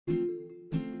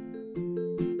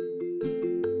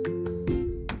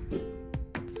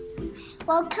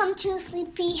Welcome to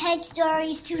Sleepyhead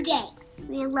Stories today.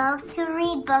 We love to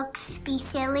read books, be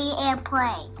silly, and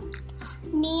play.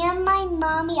 Me and my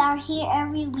mommy are here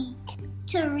every week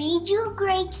to read you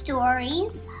great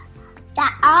stories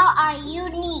that all are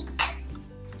unique.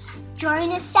 Join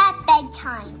us at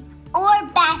bedtime, or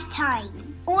bath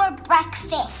time, or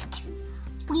breakfast.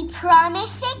 We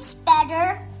promise it's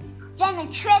better than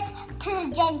a trip to the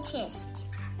dentist.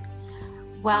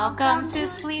 Welcome to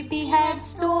Sleepyhead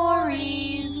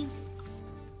Stories.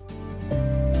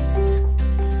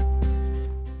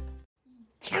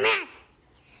 Come here.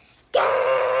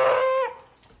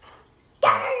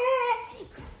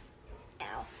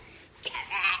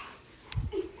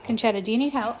 Conchetta, do you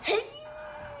need help?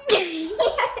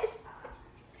 Yes.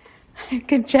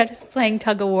 Conchetta's playing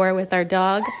tug of war with our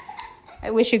dog.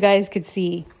 I wish you guys could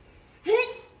see.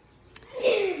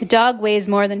 The dog weighs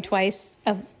more than twice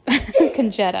of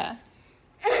Conchetta.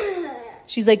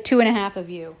 She's like 2.5 of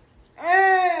you.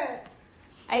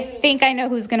 I think I know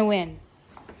who's going to win.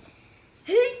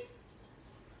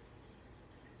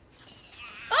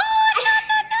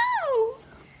 Oh,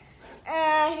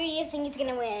 no. Who do you think is going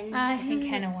to win? I think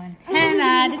Hannah won.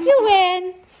 Hannah, did you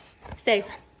win? Say.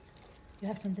 You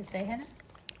have something to say, Hannah?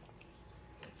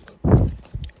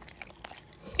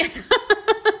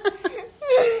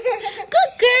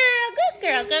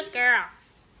 Good girl.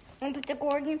 Want to put the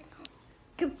cord in?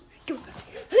 Go.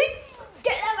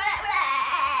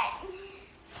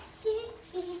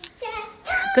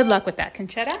 Good luck with that,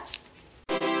 Conchetta.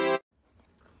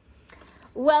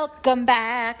 Welcome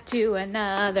back to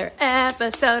another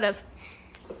episode of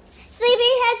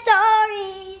Sleepyhead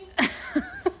Stories.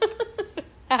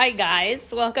 Hi, guys.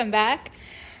 Welcome back.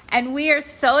 And we are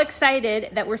so excited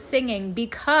that we're singing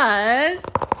because...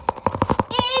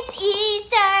 It's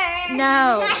Easter.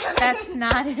 No, that's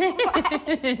not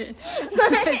it.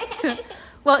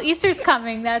 Well, Easter's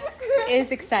coming. That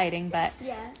is exciting, but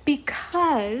Yeah.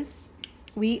 because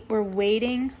we were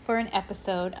waiting for we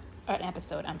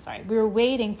were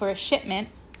waiting for a shipment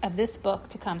of this book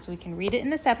to come so we can read it in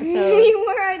this episode.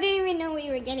 I didn't even know we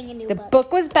were getting a new The book.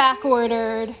 book was back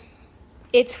ordered.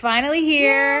 It's finally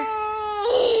here.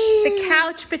 The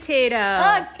Couch Potato.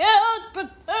 A couch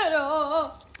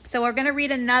potato. So we're going to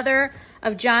read another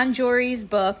of John Jory's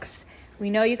books. We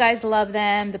know you guys love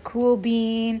them. The Cool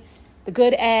Bean, The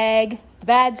Good Egg, The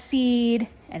Bad Seed.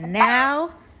 And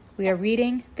now we are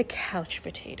reading The Couch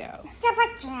Potato.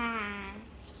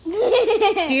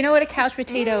 Do you know what a couch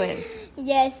potato is?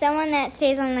 Yes, someone that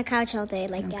stays on the couch all day,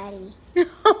 like Daddy.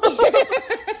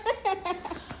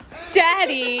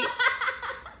 Daddy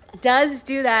does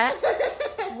do that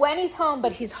when he's home,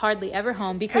 but he's hardly ever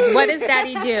home because what does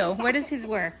Daddy do? Where does his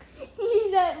work?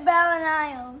 He's at Bell and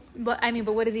Isles. But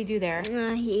what does he do there?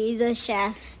 He's a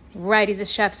chef. Right, he's a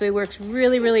chef, so he works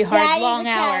really, really hard, Daddy's long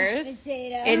a couch hours.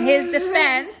 potato. In his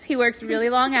defense, he works really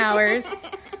long hours.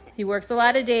 He works a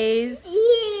lot of days.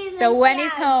 So when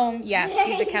he's home, yes,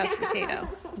 he's a couch potato.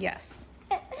 Yes.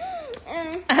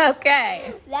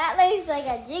 Okay. That looks like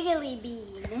a jiggly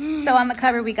bean. So on the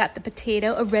cover, we got the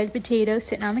potato, a red potato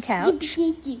sitting on the couch.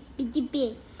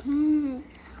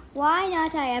 Why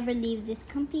not I ever leave this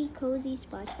comfy, cozy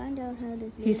spot? Find out how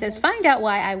this He says, find out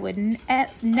why I would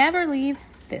never leave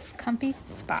this comfy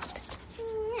spot.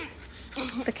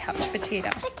 The couch potato.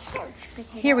 The couch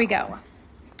potato. Here we go.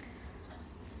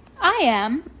 I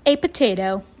am a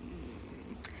potato.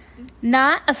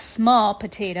 Not a small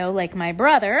potato like my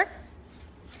brother.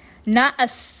 Not a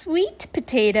sweet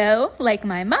potato like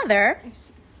my mother.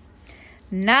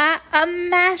 Not a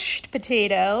mashed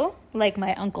potato like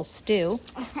my Uncle Stu.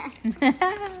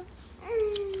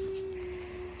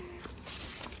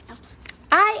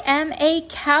 I am a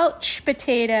couch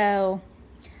potato.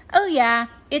 Oh yeah,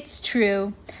 it's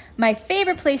true. My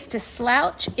favorite place to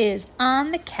slouch is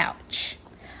on the couch.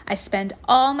 I spend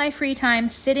all my free time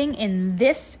sitting in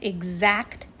this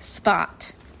exact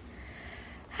spot.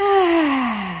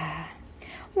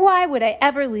 Why would I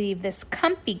ever leave this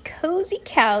comfy, cozy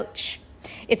couch?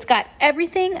 It's got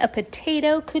everything a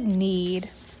potato could need.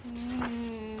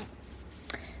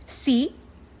 See,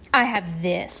 I have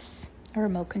this, a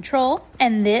remote control,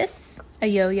 and this, a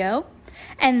yo-yo,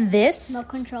 and this, Remote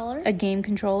controller. a game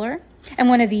controller, and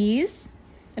one of these,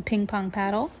 a ping pong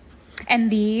paddle,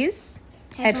 and these,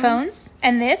 headphones,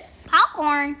 and this,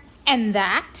 Popcorn. and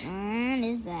that. What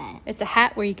is that? It's a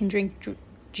hat where you can drink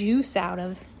juice out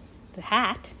of the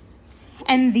hat.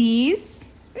 And these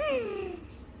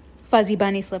fuzzy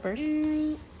bunny slippers.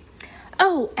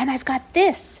 Oh, and I've got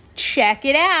this. Check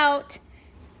it out.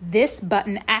 This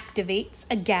button activates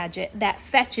a gadget that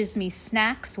fetches me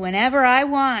snacks whenever I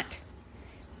want.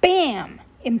 Bam!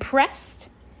 Impressed?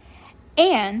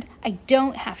 And I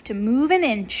don't have to move an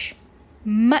inch.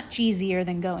 Much easier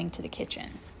than going to the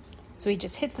kitchen. So he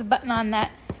just hits the button on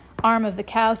that arm of the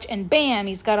couch and bam,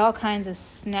 he's got all kinds of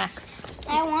snacks.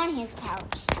 I want his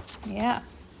couch. Yeah.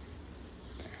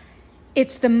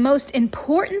 It's the most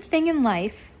important thing in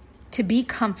life to be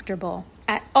comfortable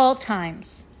at all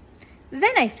times.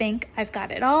 Then I think I've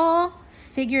got it all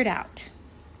figured out.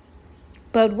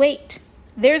 But wait,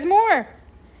 there's more.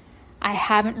 I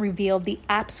haven't revealed the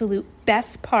absolute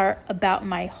best part about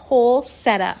my whole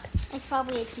setup. It's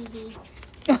probably a TV.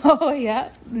 Oh, yeah.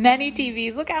 Many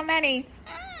TVs. Look how many.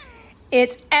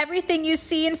 It's everything you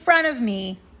see in front of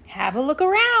me. Have a look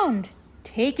around.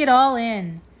 Take it all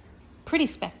in. Pretty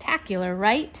spectacular,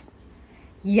 right?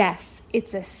 Yes,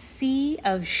 it's a sea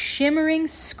of shimmering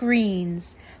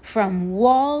screens from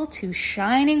wall to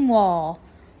shining wall.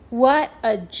 What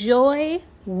a joy.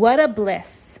 What a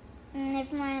bliss.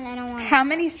 Never mind, I don't want How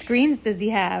many screens does he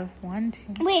have? 1,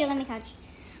 2. Wait, let me count.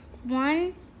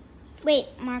 1. Wait,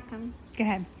 mark them. Go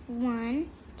ahead. 1,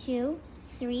 2,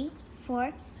 3,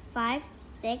 4, 5,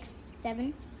 6,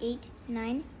 7, 8,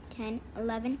 9, 10,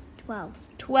 11, 12.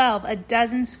 12, a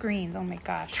dozen screens. Oh my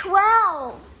gosh.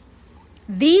 12!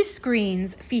 These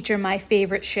screens feature my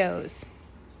favorite shows.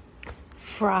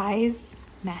 Fries,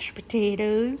 mashed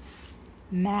potatoes,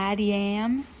 Mad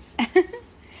Yam.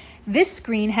 This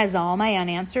screen has all my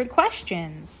unanswered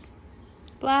questions.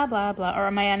 Blah, blah, blah. Or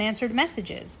my unanswered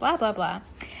messages. Blah, blah, blah.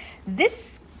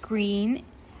 This screen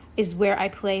is where I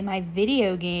play my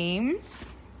video games.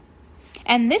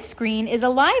 And this screen is a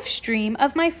live stream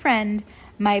of my friend,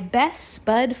 my best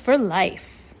spud for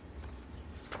life.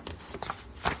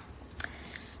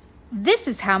 This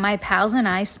is how my pals and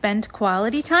I spend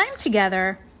quality time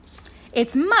together.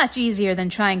 It's much easier than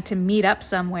trying to meet up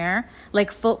somewhere,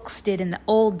 like folks did in the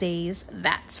old days,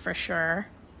 that's for sure.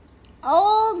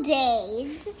 Old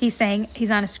days? He's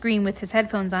on a screen with his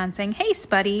headphones on saying, "Hey,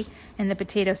 Spuddy," and the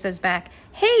potato says back,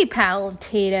 "Hey, pal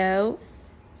potato."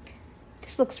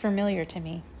 This looks familiar to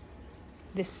me,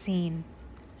 this scene.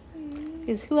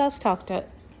 Because who else talked to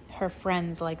her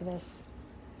friends like this?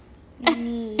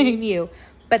 Me. You.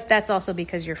 But that's also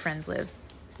because your friends live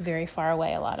very far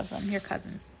away, a lot of them, your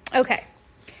cousins. Okay.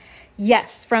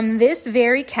 Yes, from this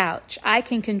very couch, I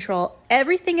can control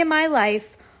everything in my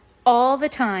life all the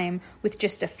time with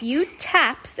just a few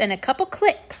taps and a couple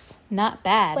clicks. Not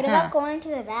bad, What about going to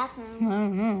the bathroom?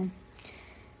 Mm-hmm.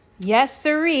 Yes,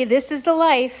 sirree, this is the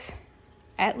life.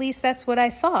 At least that's what I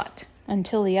thought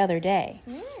until the other day.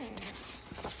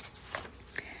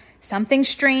 Something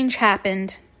strange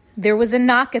happened. There was a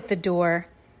knock at the door.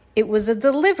 It was a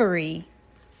delivery.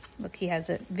 Look, he has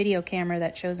a video camera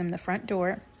that shows him the front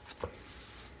door.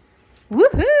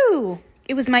 Woohoo!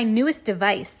 It was my newest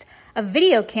device, a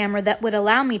video camera that would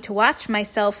allow me to watch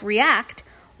myself react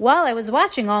while I was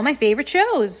watching all my favorite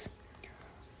shows.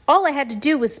 All I had to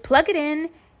do was plug it in,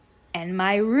 and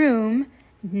my room,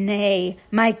 nay,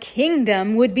 my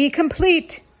kingdom would be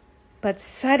complete. But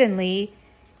suddenly,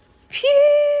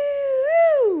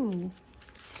 phew!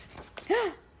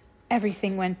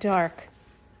 Everything went dark.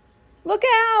 Look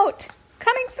out!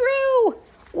 Coming through!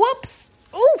 Whoops!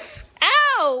 Oof!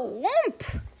 Ow!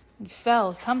 Whoomp! He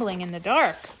fell, tumbling in the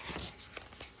dark.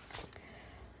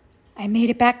 I made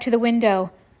it back to the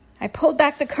window. I pulled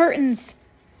back the curtains.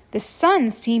 The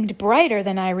sun seemed brighter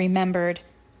than I remembered.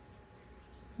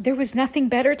 There was nothing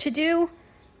better to do,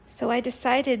 so I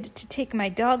decided to take my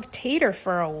dog Tater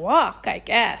for a walk, I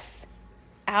guess.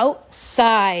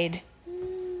 Outside.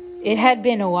 It had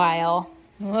been a while.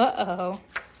 Uh-oh.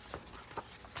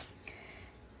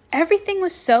 Everything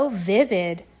was so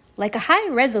vivid, like a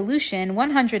high-resolution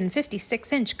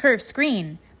 156-inch curved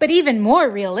screen, but even more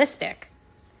realistic.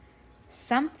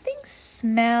 Something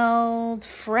smelled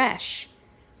fresh.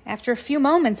 After a few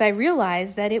moments, I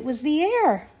realized that it was the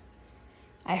air.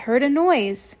 I heard a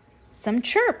noise, some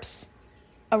chirps,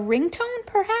 a ringtone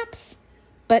perhaps?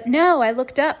 But no, I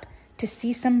looked up to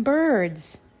see some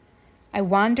birds. I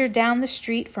wandered down the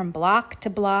street from block to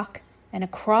block and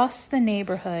across the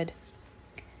neighborhood.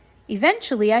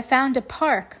 Eventually, I found a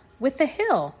park with a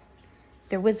hill.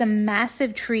 There was a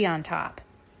massive tree on top.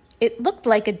 It looked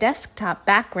like a desktop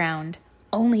background,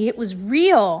 only it was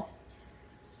real.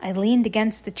 I leaned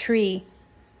against the tree.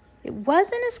 It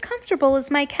wasn't as comfortable as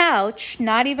my couch,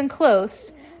 not even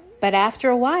close, but after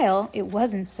a while, it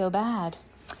wasn't so bad.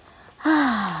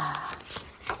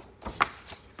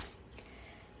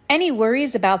 Any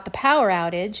worries about the power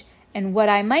outage and what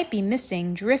I might be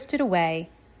missing drifted away.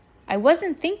 I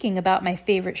wasn't thinking about my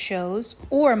favorite shows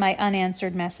or my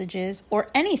unanswered messages or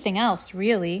anything else,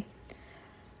 really.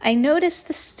 I noticed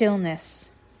the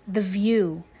stillness, the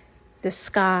view, the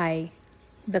sky,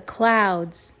 the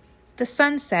clouds, the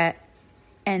sunset,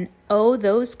 and oh,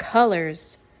 those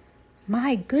colors.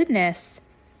 My goodness.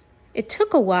 It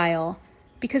took a while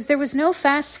because there was no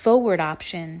fast forward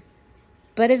option.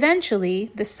 But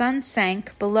eventually, the sun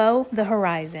sank below the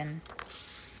horizon.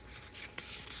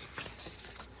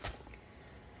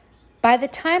 By the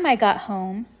time I got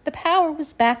home, the power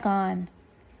was back on.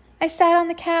 I sat on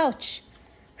the couch.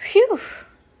 Phew!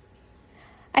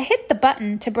 I hit the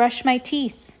button to brush my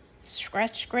teeth.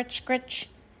 Scratch, scratch, scratch.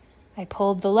 I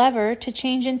pulled the lever to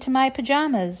change into my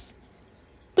pajamas.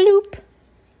 Bloop!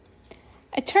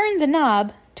 I turned the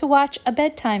knob to watch a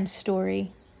bedtime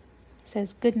story. It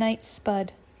says, "Good night,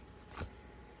 Spud."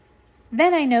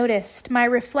 Then I noticed my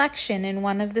reflection in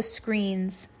one of the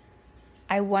screens.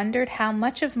 I wondered how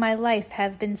much of my life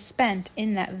had been spent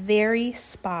in that very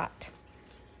spot.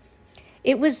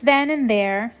 It was then and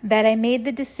there that I made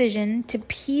the decision to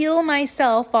peel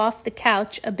myself off the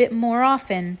couch a bit more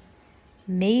often,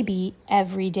 maybe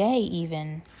every day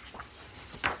even.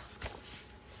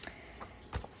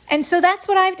 And so that's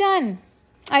what I've done.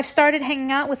 I've started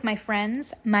hanging out with my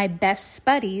friends, my best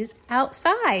buddies,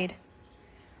 outside.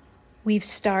 We've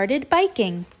started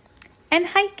biking and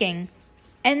hiking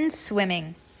and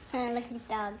swimming. Look at this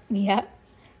dog. Yep.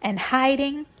 And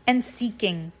hiding and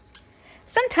seeking.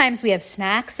 Sometimes we have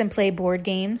snacks and play board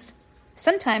games.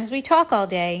 Sometimes we talk all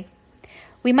day.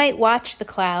 We might watch the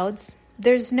clouds.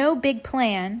 There's no big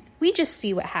plan. We just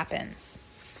see what happens.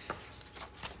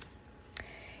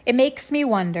 It makes me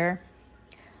wonder,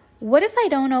 what if I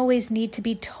don't always need to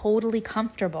be totally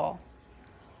comfortable?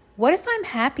 What if I'm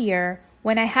happier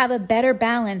when I have a better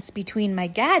balance between my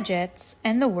gadgets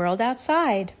and the world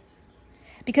outside?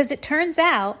 Because it turns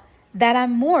out that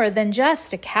I'm more than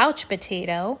just a couch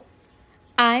potato.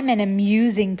 I'm an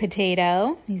amusing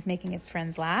potato. He's making his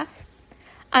friends laugh.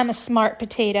 I'm a smart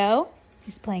potato.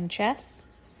 He's playing chess.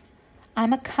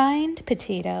 I'm a kind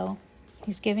potato.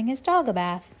 He's giving his dog a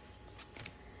bath.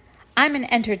 I'm an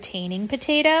entertaining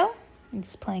potato.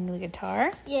 He's playing the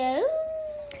guitar. Yeah.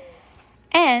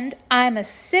 And I'm a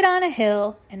sit on a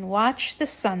hill and watch the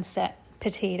sunset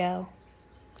potato.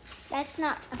 That's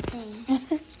not a thing.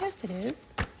 Yes, it is.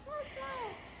 No, it's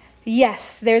not.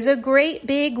 Yes, there's a great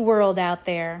big world out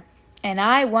there, and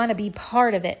I want to be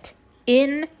part of it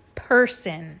in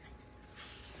person.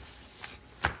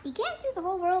 You can't do the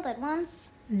whole world at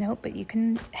once. Nope, but you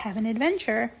can have an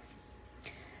adventure.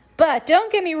 But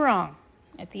don't get me wrong.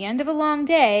 At the end of a long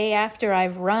day, after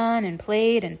I've run and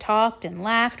played and talked and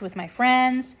laughed with my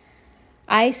friends,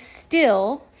 I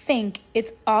still think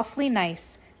it's awfully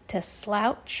nice to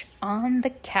slouch on the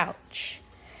couch.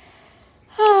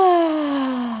 We're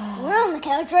on the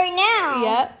couch right now.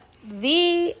 Yep,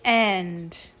 the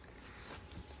end.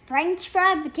 French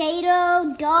fried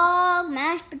potato, dog,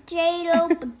 mashed potato,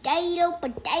 potato,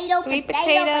 Sweet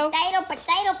potato, potato.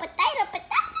 potato.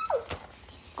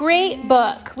 Great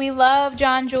book. We love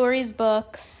John Jory's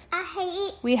books. I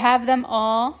hate. We have them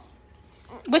all.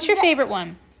 What's your favorite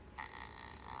one?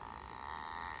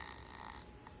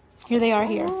 Here they are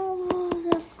here.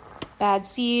 Bad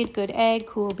Seed, Good Egg,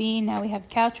 Cool Bean. Now we have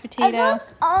Couch Potato. Are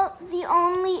those all the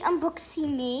only books he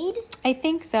made? I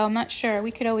think so. I'm not sure. We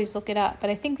could always look it up.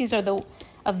 But I think these are the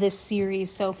of this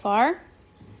series so far.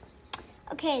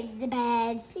 Okay, the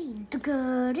Bad Seed, the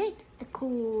Good Egg, the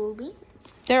Cool Bean.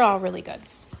 They're all really good.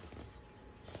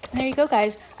 There you go,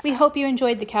 guys. We hope you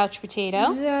enjoyed the Couch Potato.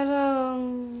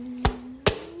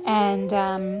 And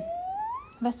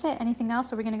that's it. Anything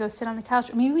else? Are we going to go sit on the couch?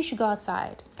 Or maybe we should go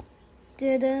outside.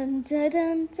 Dun, dun, dun,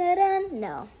 dun, dun.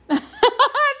 No. No,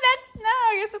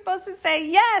 you're supposed to say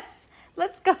yes.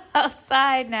 Let's go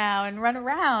outside now and run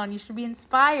around. You should be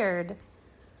inspired.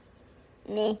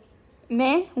 Me.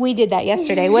 Me? We did that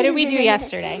yesterday. What did we do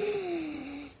yesterday?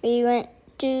 We went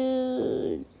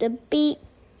to the beach.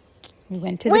 We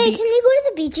went to the beach. Wait, can we go to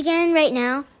the beach again right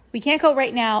now? We can't go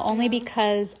right now only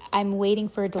because I'm waiting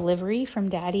for a delivery from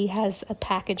Daddy. He has a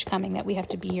package coming that we have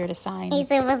to be here to sign.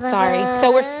 Sorry.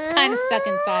 So we're kind of stuck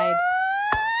inside.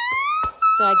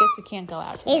 So I guess we can't go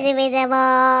out today.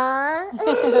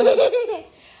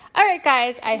 All right,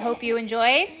 guys. I hope you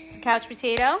enjoy the Couch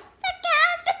Potato.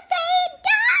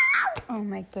 Oh,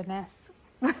 my goodness.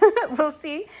 We'll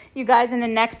see you guys in the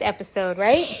next episode,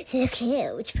 right? The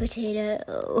Couch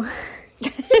Potato.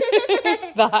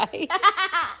 Bye.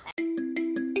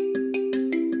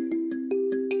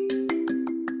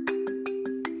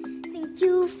 Thank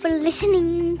you for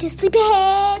listening to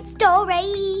Sleepyhead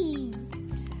Stories.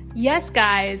 Yes,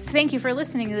 guys. Thank you for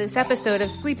listening to this episode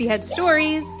of Sleepyhead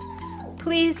Stories.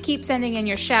 Please keep sending in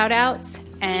your shout-outs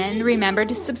And remember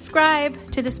to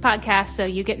subscribe to this podcast so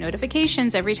you get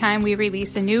notifications every time we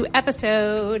release a new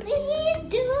episode. Please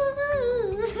do.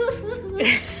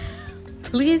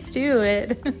 Please do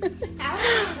it.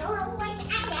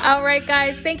 All right,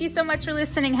 guys. Thank you so much for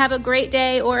listening. Have a great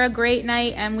day or a great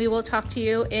night, and we will talk to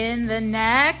you in the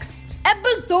next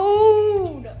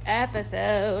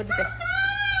episode.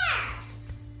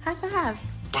 High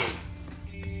five.